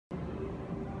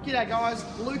G'day guys,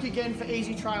 Luke again for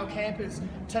Easy Trail Campers.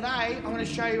 Today I'm going to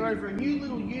show you over a new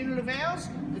little unit of ours.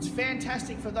 It's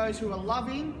fantastic for those who are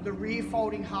loving the rear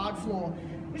folding hard floor.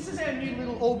 This is our new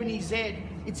little Albany Z.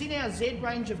 It's in our Z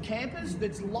range of campers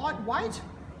that's lightweight,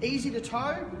 easy to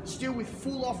tow, still with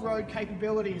full off-road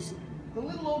capabilities. The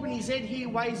little Albany Z here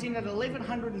weighs in at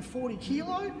 1140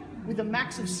 kilo with a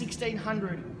max of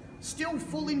 1600. Still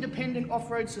full independent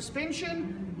off-road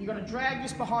suspension. You're going to drag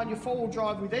this behind your four-wheel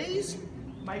drive with ease.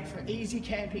 Made for easy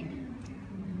camping.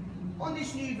 On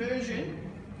this new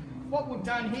version, what we've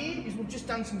done here is we've just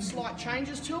done some slight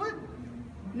changes to it.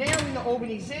 Now in the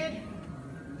Albany Z,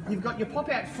 you've got your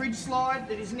pop-out fridge slide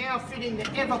that is now fitting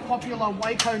the ever popular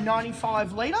Waco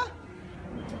 95 litre.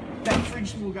 That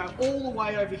fridge will go all the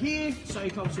way over here, so you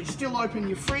can obviously still open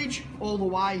your fridge all the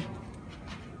way.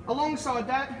 Alongside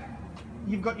that,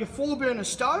 you've got your 4-burner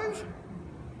stove.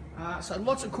 So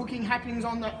lots of cooking happens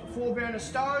on the 4-burner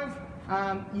stove.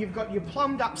 You've got your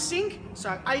plumbed up sink,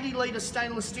 so 80 litre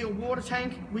stainless steel water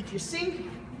tank with your sink,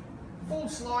 full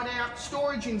slide out,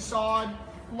 storage inside,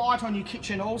 light on your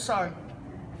kitchen also.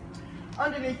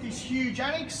 Underneath this huge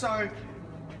annex, so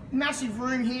massive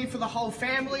room here for the whole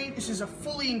family. This is a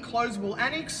fully enclosable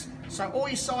annex, so all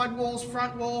your side walls,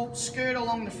 front wall, skirt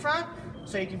along the front,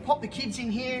 so you can pop the kids in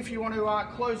here if you want to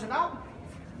close it up.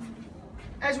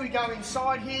 As we go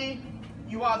inside here,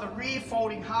 you are the rear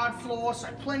folding hard floor, so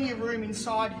plenty of room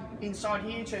inside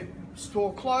here to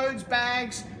store clothes,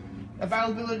 bags,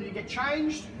 availability to get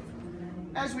changed.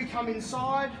 As we come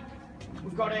inside,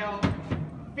 we've got our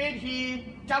bed here,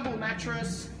 double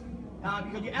mattress,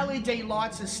 you've got your LED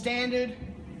lights as standard,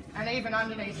 and even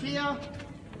underneath here,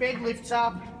 bed lifts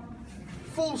up,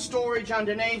 full storage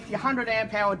underneath, your 100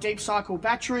 amp hour deep cycle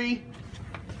battery,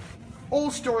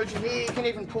 all storage in here, you can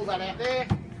even pull that out there.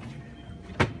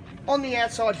 On the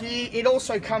outside here, it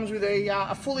also comes with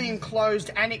a fully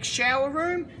enclosed annex shower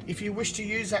room, if you wish to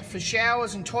use that for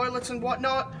showers and toilets and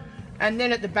whatnot. And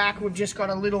then at the back, we've just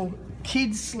got a little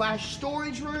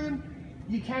kids/storage room.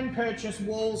 You can purchase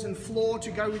walls and floor to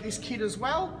go with this kit as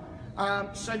well.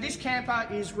 So this camper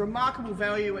is remarkable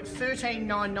value at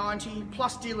 $13,990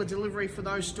 plus dealer delivery for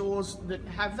those stores that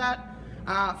have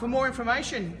that. For more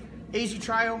information,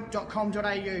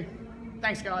 easytrail.com.au.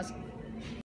 Thanks guys.